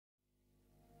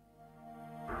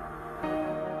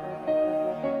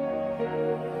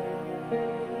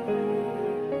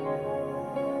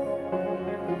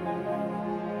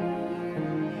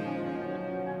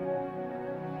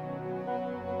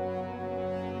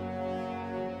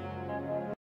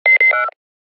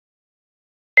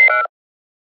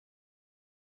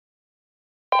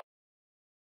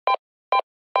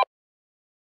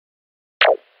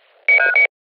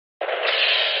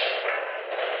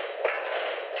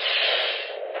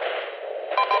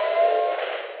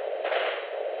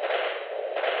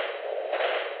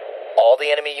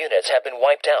the enemy units have been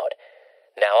wiped out.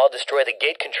 Now I'll destroy the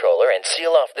gate controller and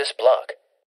seal off this block.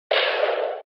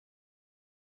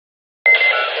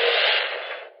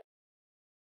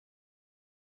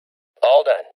 All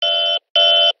done.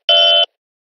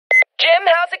 Jim,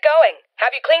 how's it going?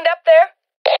 Have you cleaned up there?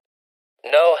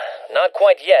 No, not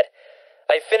quite yet.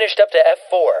 I finished up to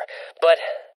F4, but...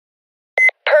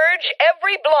 Purge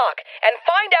every block and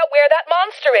find out where that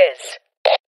monster is.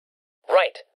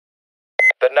 Right.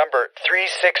 The number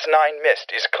 369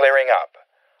 Mist is clearing up.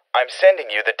 I'm sending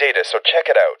you the data, so check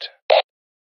it out.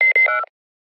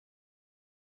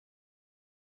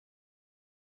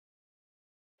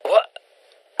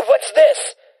 What's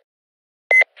this?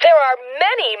 There are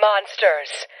many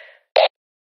monsters.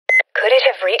 Could it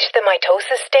have reached the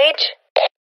mitosis stage?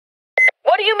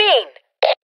 What do you mean?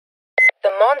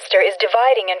 The monster is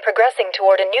dividing and progressing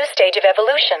toward a new stage of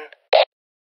evolution.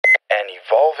 An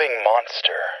evolving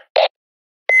monster.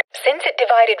 Since it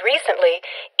divided recently,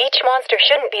 each monster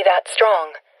shouldn't be that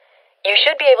strong. You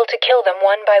should be able to kill them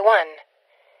one by one.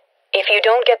 If you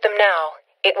don't get them now,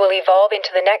 it will evolve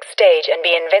into the next stage and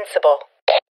be invincible.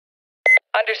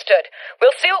 Understood.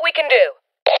 We'll see what we can do.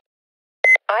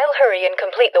 I'll hurry and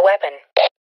complete the weapon.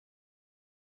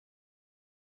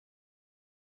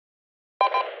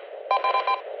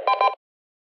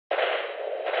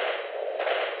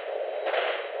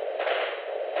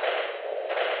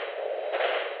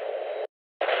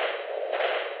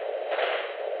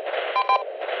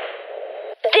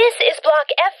 This is block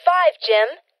F5, Jim.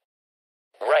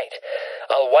 Right.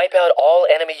 I'll wipe out all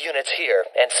enemy units here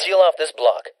and seal off this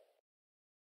block.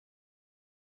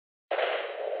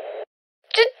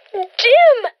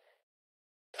 Jim!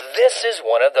 This is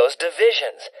one of those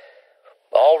divisions.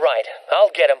 All right,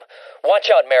 I'll get him. Watch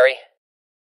out, Mary.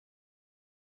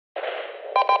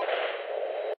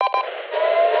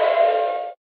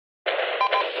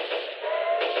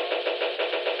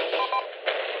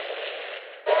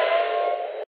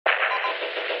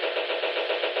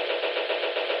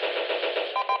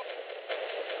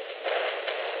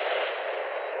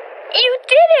 You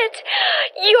did it!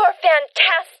 You're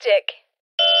fantastic!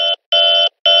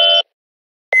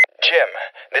 Jim,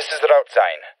 this is the route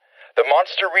sign. The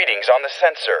monster readings on the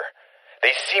sensor.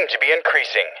 They seem to be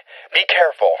increasing. Be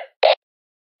careful.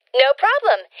 No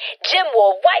problem. Jim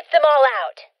will wipe them all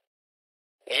out.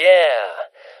 Yeah,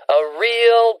 a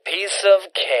real piece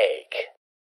of cake.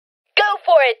 Go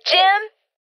for it, Jim!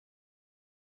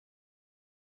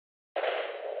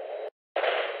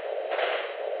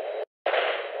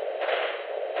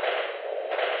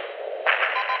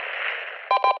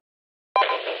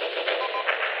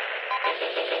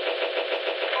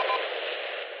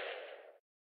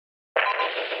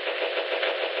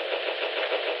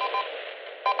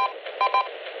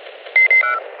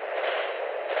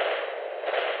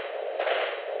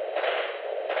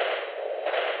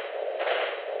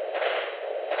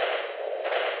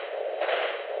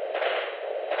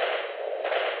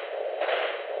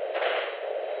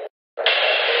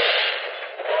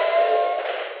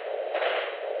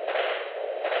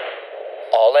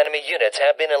 All enemy units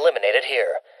have been eliminated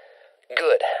here.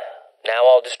 Good. Now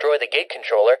I'll destroy the gate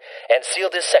controller and seal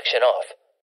this section off.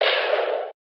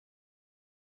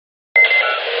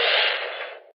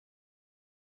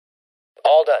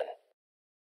 All done.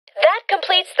 That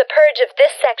completes the purge of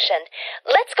this section.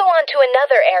 Let's go on to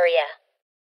another area.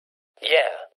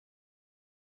 Yeah.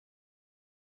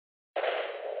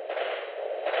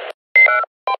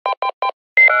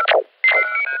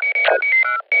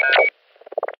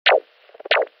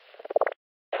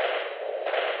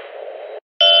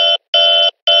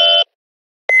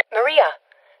 Maria,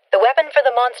 the weapon for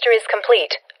the monster is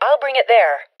complete. I'll bring it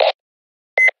there.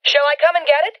 Shall I come and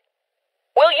get it?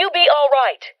 Will you be all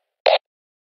right?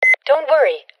 Don't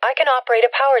worry, I can operate a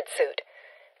powered suit.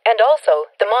 And also,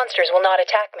 the monsters will not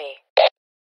attack me.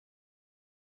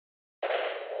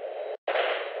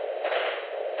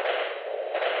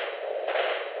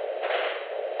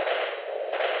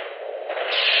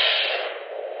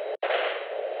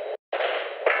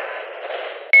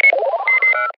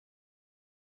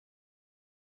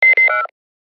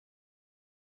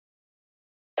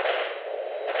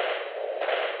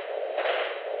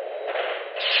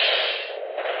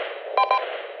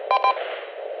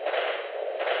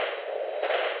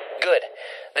 Good.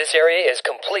 This area is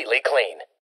completely clean.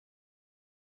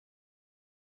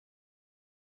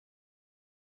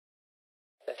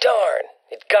 Darn,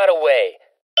 it got away.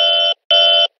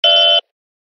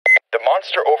 The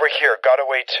monster over here got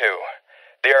away too.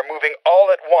 They are moving all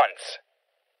at once.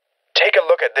 Take a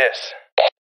look at this.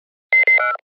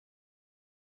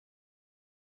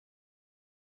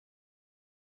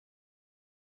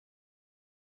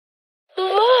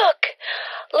 Look!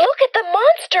 Look at the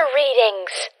monster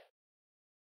readings!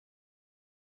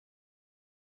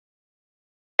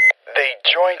 They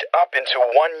joined up into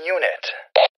one unit.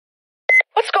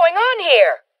 What's going on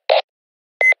here?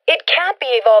 It can't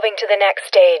be evolving to the next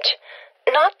stage.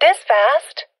 Not this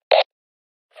fast.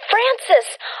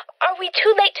 Francis, are we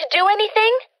too late to do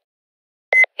anything?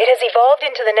 It has evolved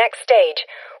into the next stage.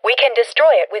 We can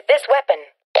destroy it with this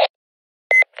weapon.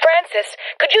 Francis,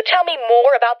 could you tell me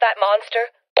more about that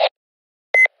monster?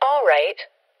 All right.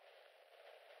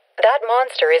 That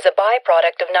monster is a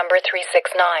byproduct of number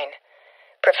 369.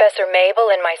 Professor Mabel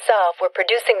and myself were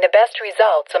producing the best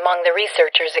results among the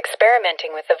researchers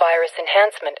experimenting with the virus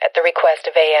enhancement at the request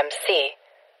of AMC.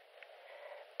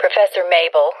 Professor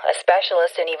Mabel, a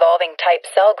specialist in evolving type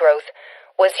cell growth,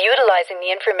 was utilizing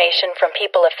the information from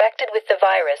people affected with the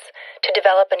virus to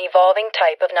develop an evolving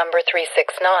type of number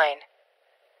 369.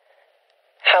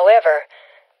 However,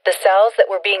 the cells that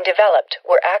were being developed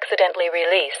were accidentally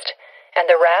released, and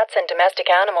the rats and domestic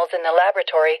animals in the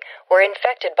laboratory were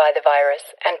infected by the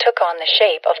virus and took on the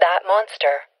shape of that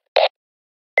monster.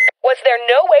 Was there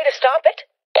no way to stop it?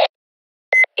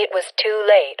 It was too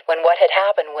late when what had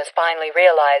happened was finally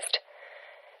realized.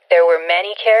 There were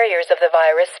many carriers of the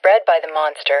virus spread by the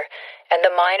monster, and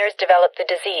the miners developed the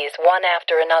disease one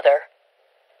after another.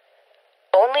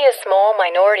 Only a small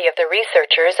minority of the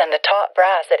researchers and the top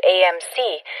brass at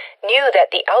AMC knew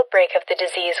that the outbreak of the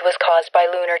disease was caused by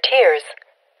lunar tears.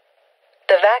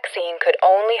 The vaccine could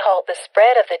only halt the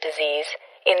spread of the disease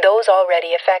in those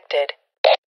already affected.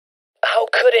 How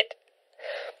could it?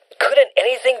 Couldn't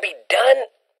anything be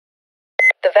done?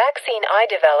 The vaccine I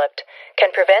developed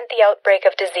can prevent the outbreak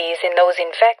of disease in those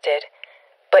infected,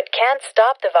 but can't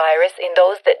stop the virus in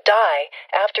those that die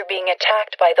after being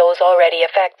attacked by those already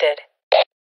affected.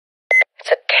 It's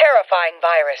a terrifying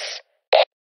virus.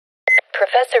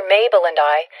 Professor Mabel and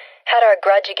I had our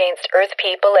grudge against Earth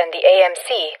people and the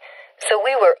AMC, so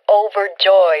we were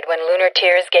overjoyed when lunar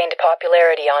tears gained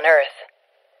popularity on Earth.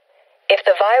 If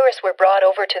the virus were brought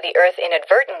over to the Earth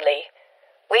inadvertently,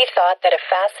 we thought that a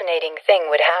fascinating thing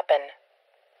would happen.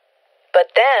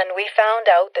 But then we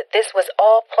found out that this was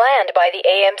all planned by the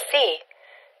AMC,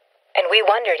 and we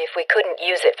wondered if we couldn't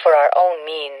use it for our own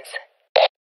means.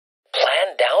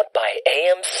 Planned out by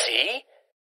AMC?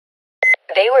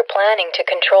 They were planning to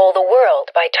control the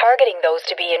world by targeting those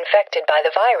to be infected by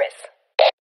the virus.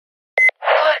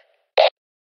 What?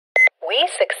 We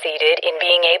succeeded in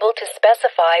being able to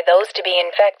specify those to be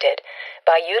infected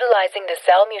by utilizing the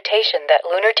cell mutation that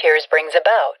lunar tears brings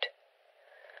about.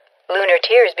 Lunar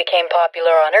tears became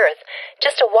popular on Earth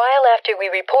just a while after we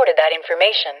reported that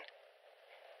information.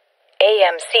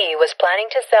 AMC was planning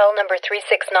to sell number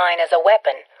 369 as a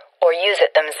weapon or use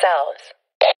it themselves.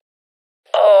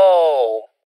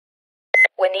 Oh.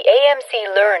 When the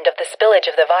AMC learned of the spillage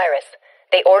of the virus,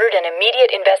 they ordered an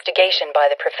immediate investigation by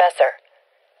the professor.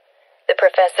 The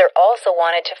professor also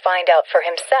wanted to find out for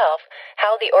himself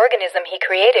how the organism he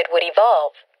created would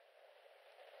evolve.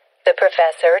 The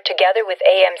professor, together with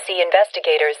AMC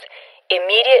investigators,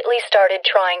 immediately started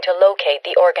trying to locate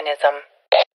the organism.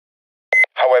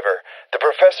 However, the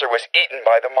professor was eaten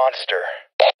by the monster.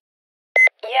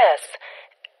 Yes.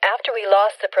 After we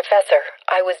lost the professor,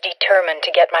 I was determined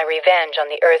to get my revenge on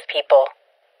the Earth people.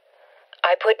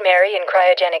 I put Mary in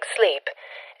cryogenic sleep,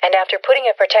 and after putting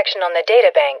a protection on the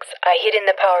databanks, I hid in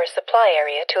the power supply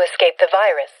area to escape the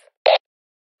virus.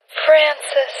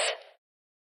 Francis.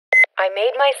 I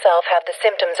made myself have the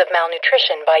symptoms of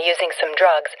malnutrition by using some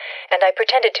drugs, and I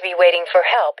pretended to be waiting for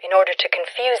help in order to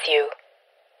confuse you.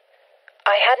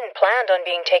 I hadn't planned on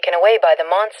being taken away by the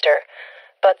monster,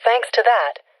 but thanks to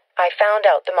that, I found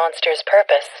out the monster's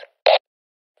purpose.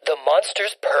 The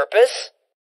monster's purpose?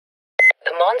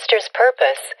 The monster's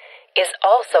purpose is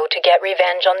also to get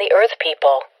revenge on the Earth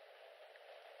people.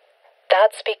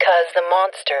 That's because the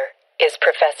monster is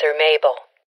Professor Mabel.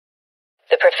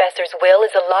 The professor's will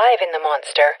is alive in the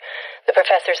monster. The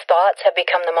professor's thoughts have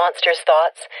become the monster's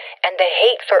thoughts, and the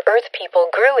hate for Earth people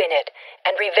grew in it,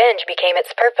 and revenge became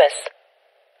its purpose.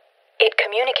 It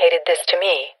communicated this to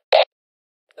me.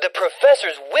 The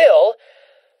professor's will?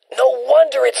 No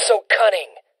wonder it's so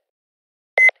cunning.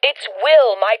 Its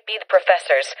will might be the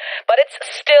professor's, but it's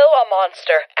still a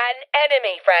monster, an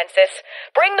enemy, Francis.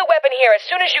 Bring the weapon here as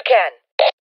soon as you can.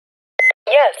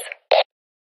 Yes.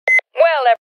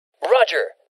 Well,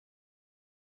 Roger.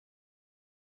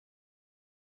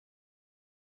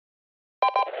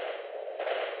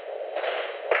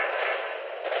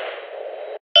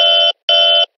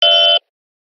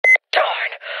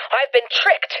 Darn, I've been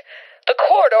tricked. The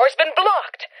corridor's been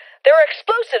blocked. There are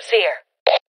explosives here.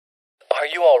 Are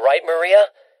you all right, Maria?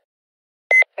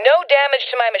 No damage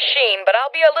to my machine, but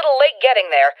I'll be a little late getting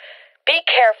there. Be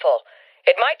careful.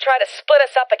 It might try to split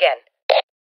us up again.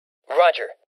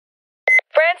 Roger.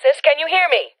 Francis, can you hear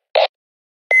me?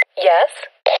 Yes?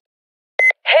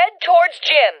 Head towards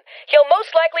Jim. He'll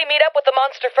most likely meet up with the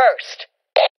monster first.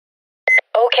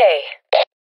 Okay.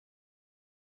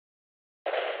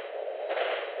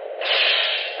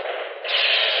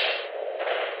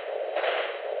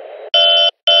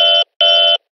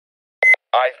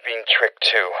 I've been tricked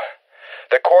too.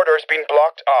 The corridor's been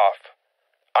blocked off.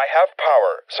 I have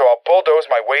power, so I'll bulldoze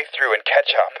my way through and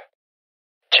catch up.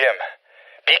 Jim,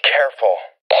 be careful.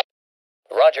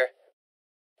 Roger.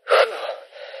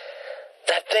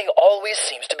 That thing always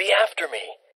seems to be after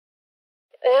me.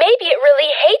 Maybe it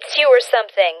really hates you or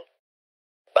something.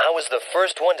 I was the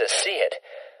first one to see it.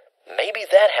 Maybe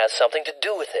that has something to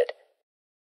do with it.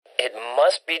 It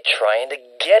must be trying to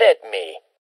get at me.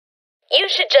 You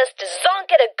should just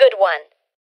zonk at a good one.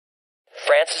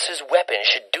 Francis's weapon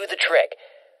should do the trick.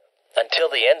 Until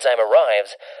the enzyme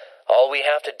arrives, all we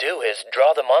have to do is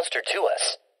draw the monster to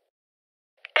us.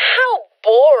 How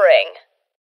boring.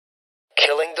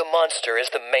 Killing the monster is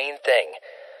the main thing.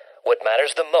 What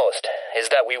matters the most is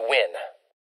that we win.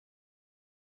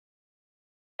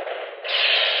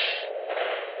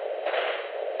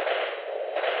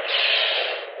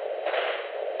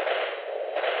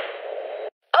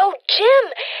 Oh,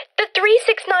 Jim, the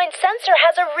 369 sensor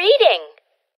has a reading.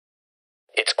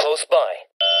 It's close by.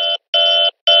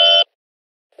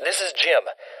 This is Jim.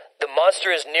 The monster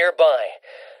is nearby.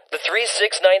 The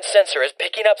 369 sensor is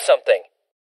picking up something.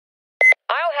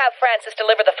 I'll have Francis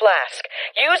deliver the flask.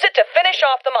 Use it to finish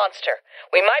off the monster.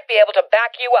 We might be able to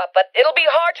back you up, but it'll be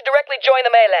hard to directly join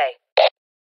the melee.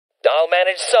 I'll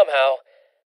manage somehow.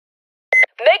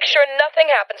 Make sure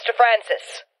nothing happens to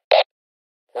Francis.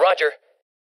 Roger.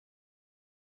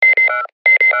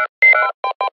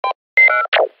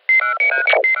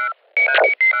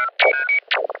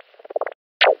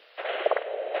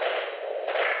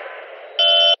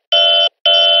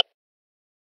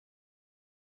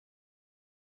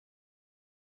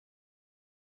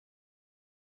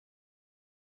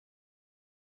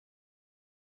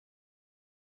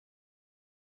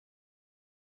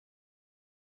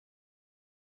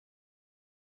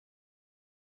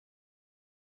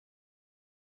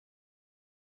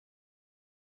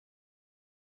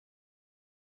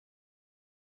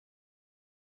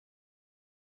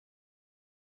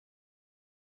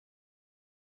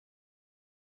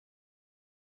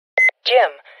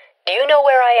 Jim, do you know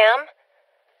where I am?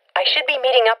 I should be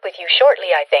meeting up with you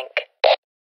shortly, I think.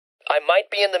 I might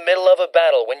be in the middle of a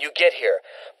battle when you get here.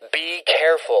 Be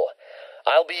careful.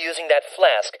 I'll be using that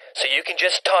flask, so you can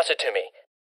just toss it to me.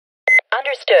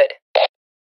 Understood.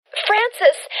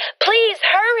 Francis, please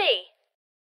hurry.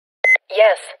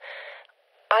 Yes.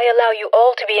 I allow you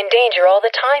all to be in danger all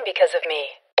the time because of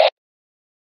me.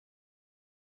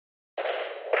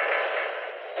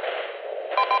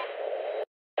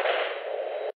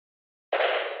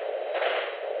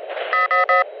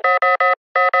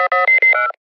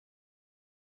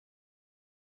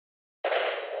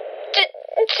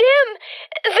 Jim,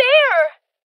 there!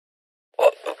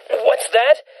 What's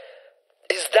that?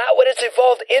 Is that what it's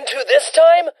evolved into this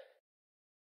time?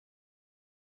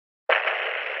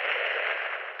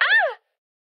 Ah!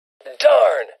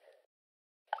 Darn!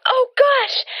 Oh,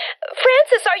 gosh!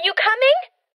 Francis, are you coming?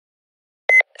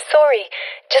 Sorry,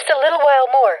 just a little while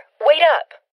more. Wait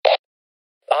up.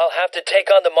 I'll have to take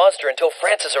on the monster until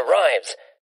Francis arrives.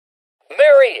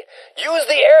 Mary, use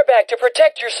the airbag to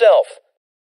protect yourself.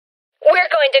 We're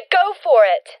going to go for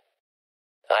it.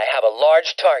 I have a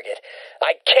large target.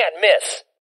 I can't miss.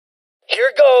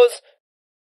 Here goes.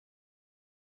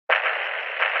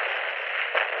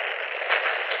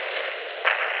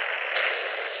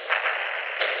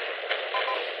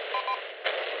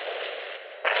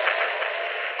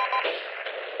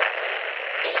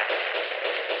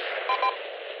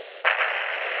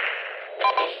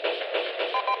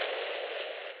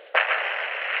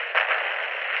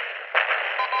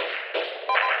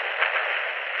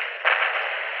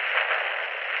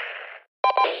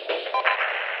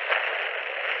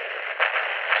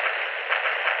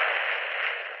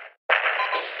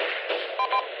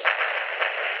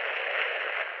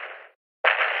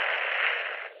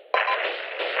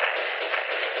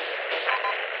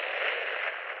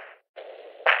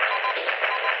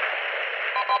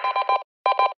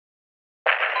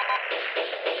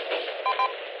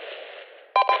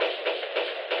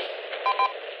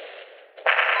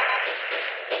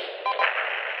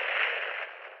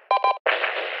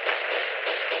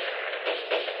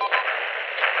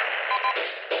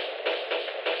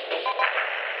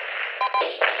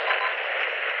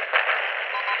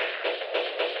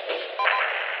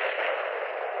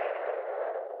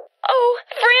 Oh,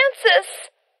 Francis!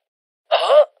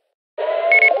 Huh?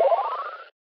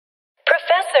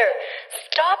 Professor,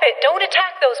 stop it. Don't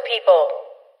attack those people.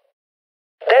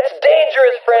 That's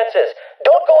dangerous, Francis.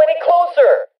 Don't go any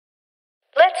closer.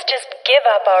 Let's just give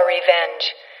up our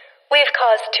revenge. We've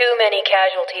caused too many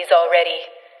casualties already.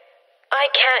 I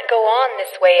can't go on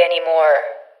this way anymore.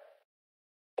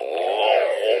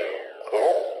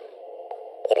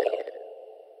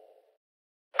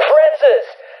 Francis!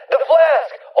 The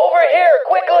flask! Over here,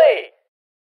 quickly!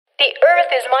 The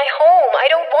Earth is my home. I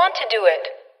don't want to do it.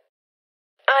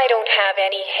 I don't have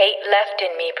any hate left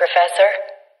in me, Professor.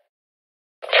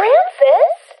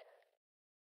 Francis?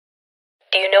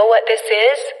 Do you know what this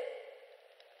is?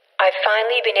 I've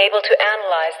finally been able to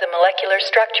analyze the molecular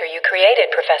structure you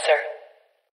created, Professor.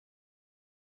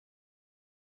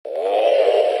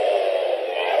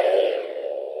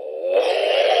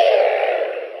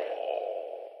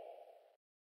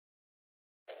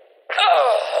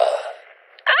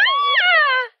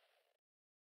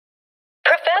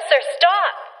 Professor,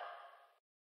 stop!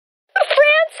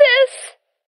 Francis!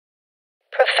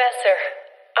 Professor,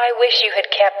 I wish you had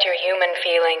kept your human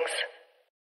feelings.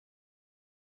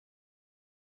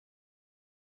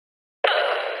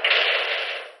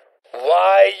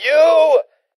 Why, you?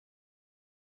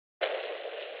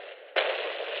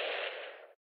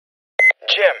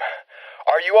 Jim,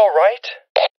 are you all right?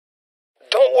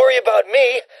 Don't worry about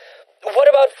me. What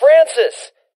about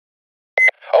Francis?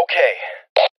 Okay.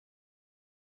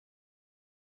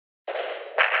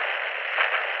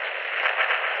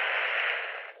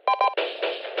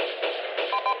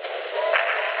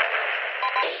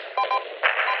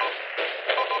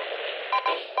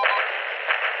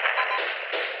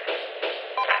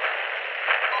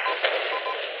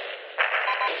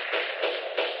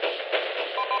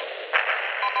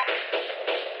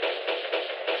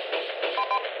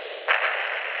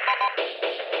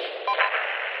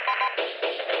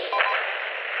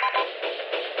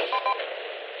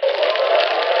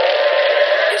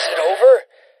 Is it over?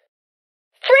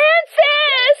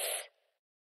 Francis!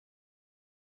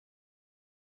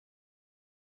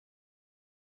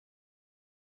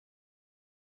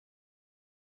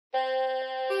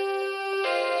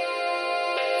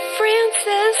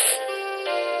 Francis?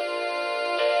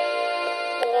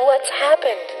 What's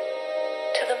happened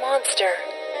to the monster?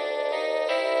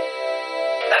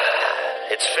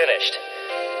 It's finished.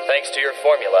 Thanks to your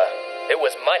formula. It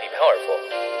was mighty powerful.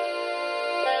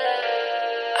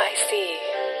 I see.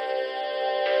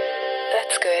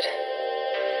 That's good.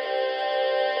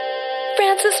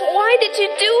 Francis, why did you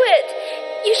do it?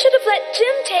 You should have let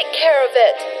Jim take care of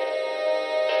it.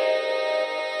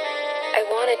 I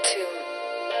wanted to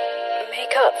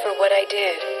make up for what I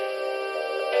did.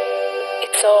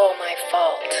 It's all my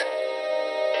fault.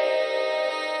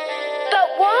 But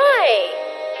why?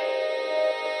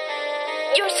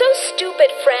 You're so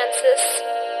stupid, Francis.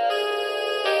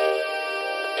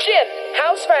 Jim,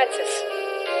 how's Francis?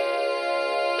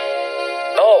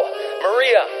 Oh,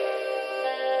 Maria.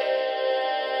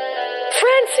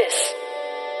 Francis!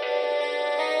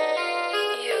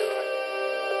 You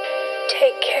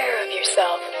take care of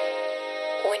yourself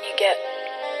when you get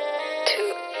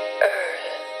to Earth.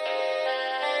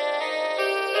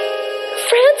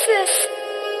 Francis!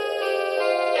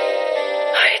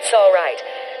 It's all right.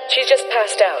 She's just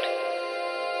passed out.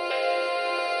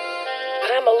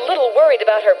 But I'm a little worried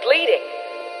about her bleeding.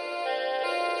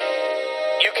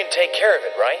 You can take care of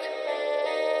it, right?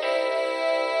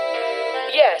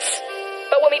 Yes,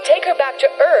 but when we take her back to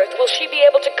Earth, will she be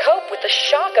able to cope with the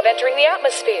shock of entering the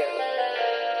atmosphere?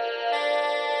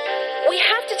 We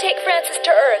have to take Francis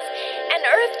to Earth. An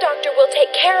Earth doctor will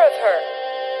take care of her.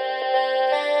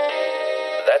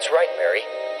 That's right, Mary.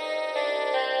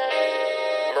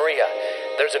 Maria,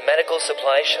 there's a medical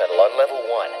supply shuttle on level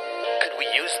 1. Could we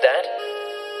use that?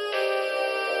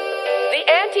 The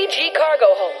anti-G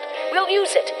cargo hold. We'll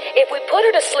use it. If we put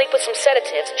her to sleep with some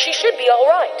sedatives, she should be all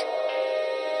right.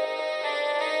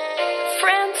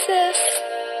 Francis!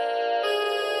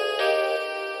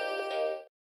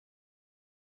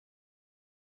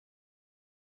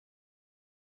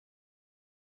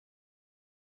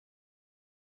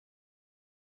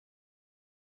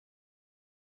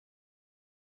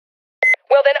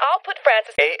 Well, then I'll put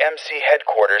Francis... AMC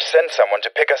headquarters send someone to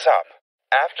pick us up.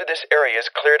 After this area is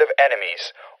cleared of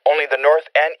enemies, only the north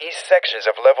and east sections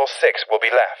of level 6 will be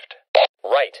left.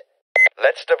 Right.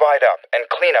 Let's divide up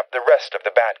and clean up the rest of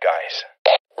the bad guys.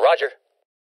 Roger.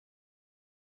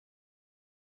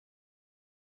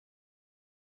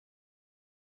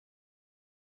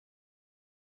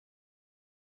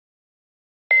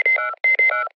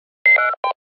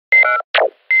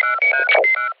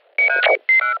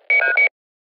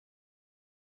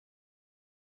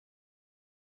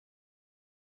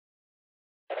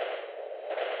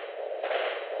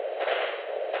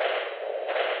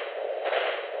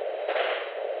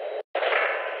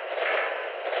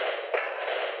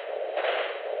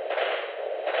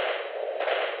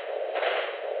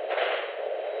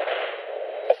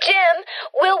 Jim,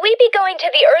 will we be going to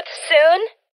the Earth soon?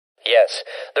 Yes,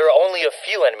 there are only a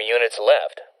few enemy units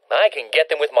left. I can get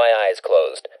them with my eyes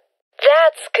closed.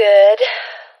 That's good.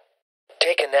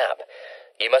 Take a nap.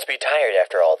 You must be tired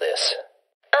after all this.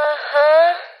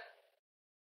 Uh-huh.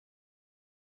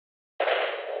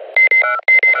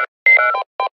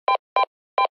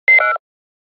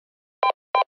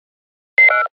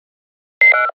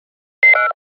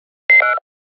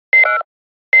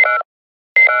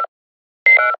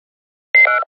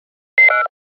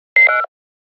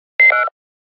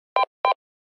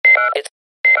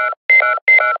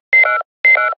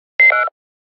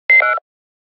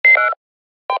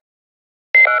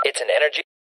 It's an energy...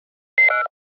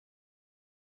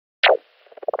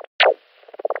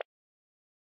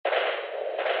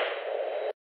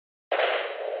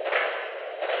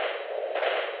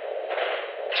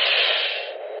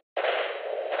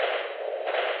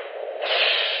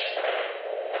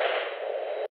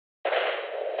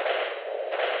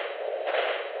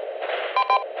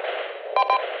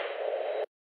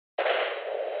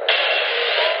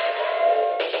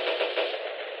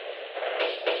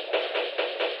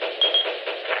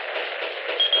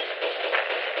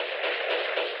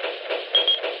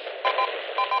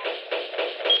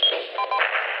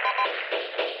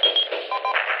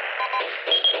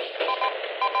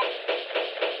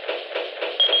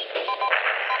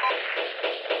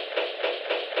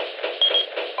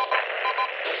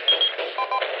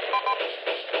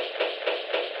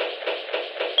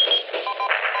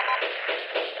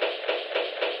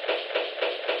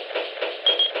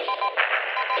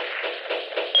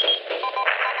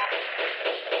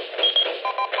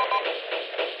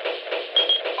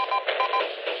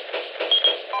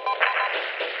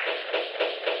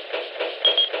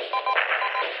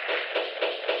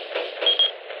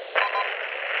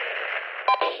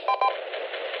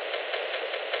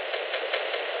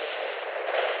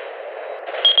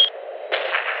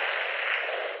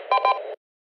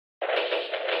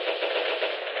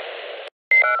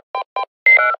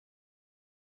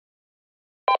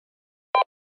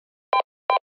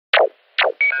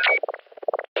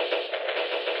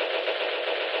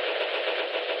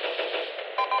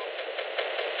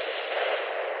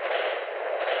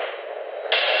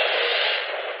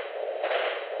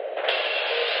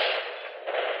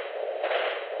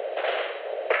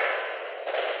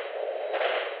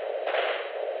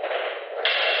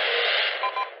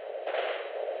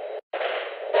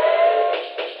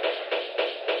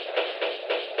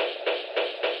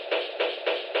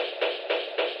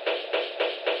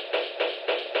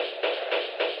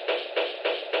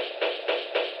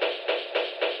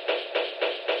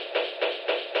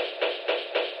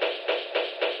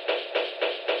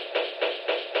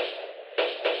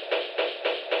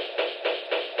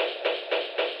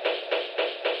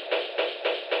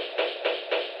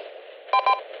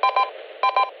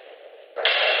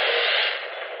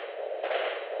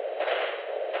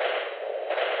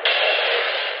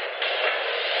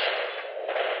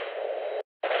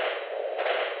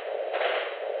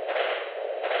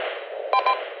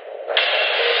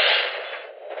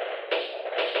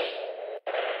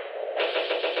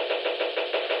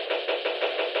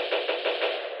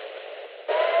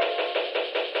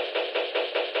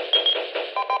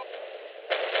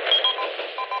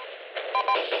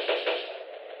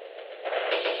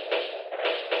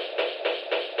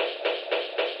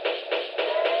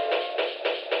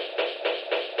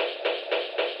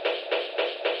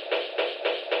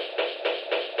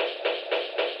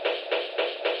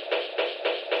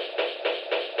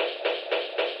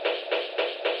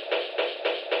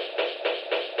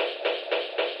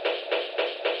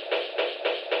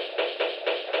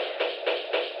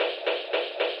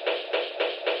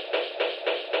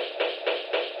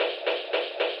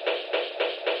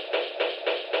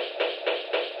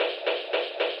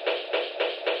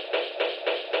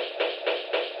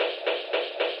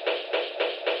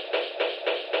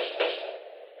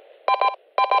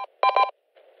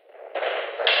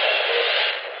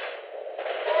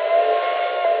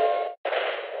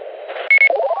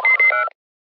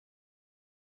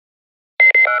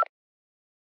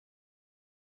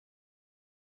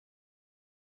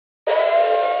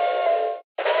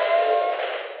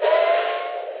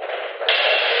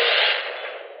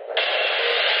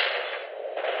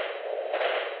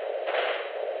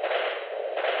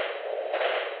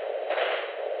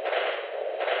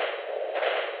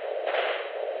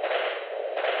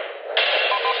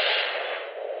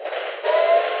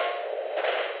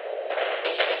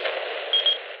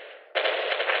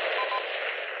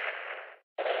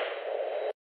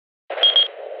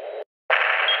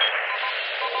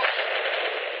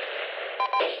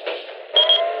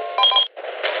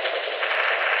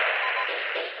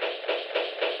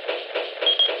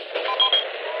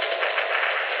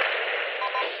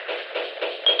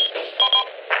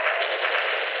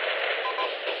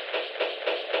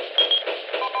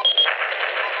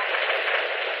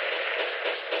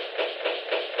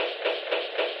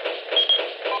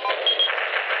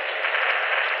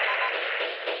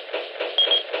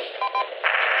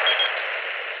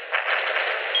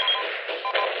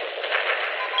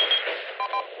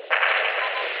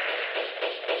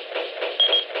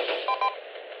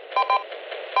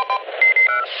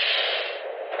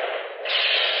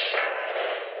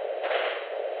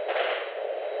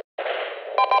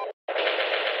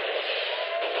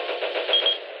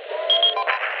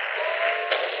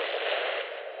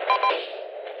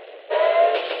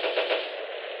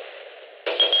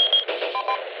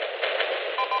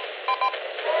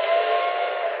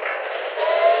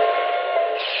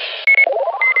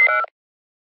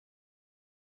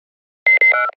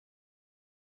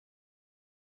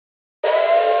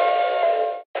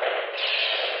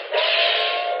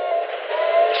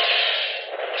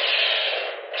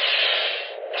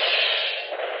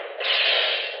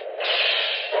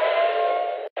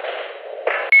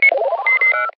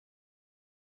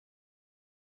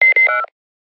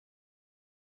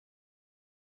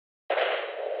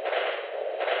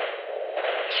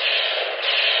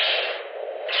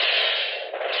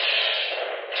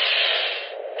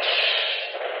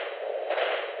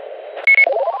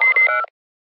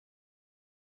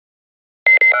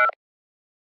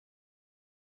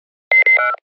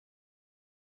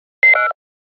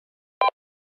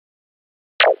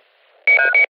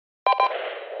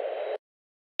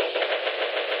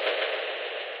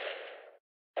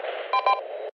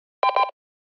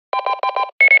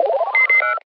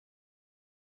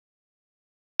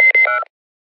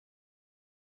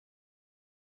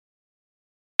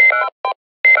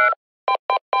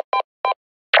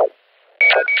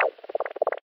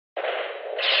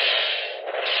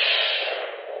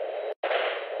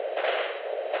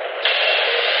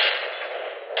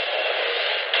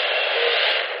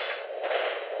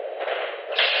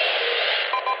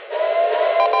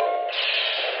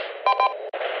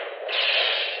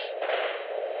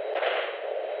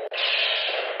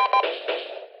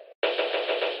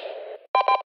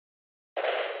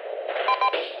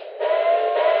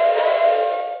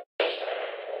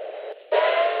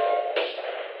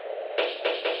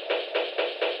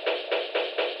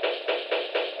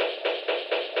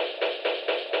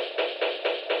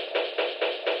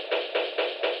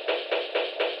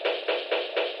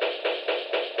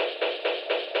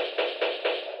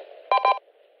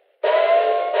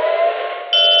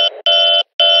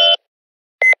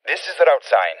 This is the route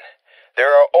sign.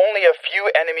 There are only a few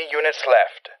enemy units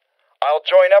left. I'll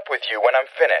join up with you when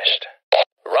I'm finished.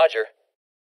 Roger.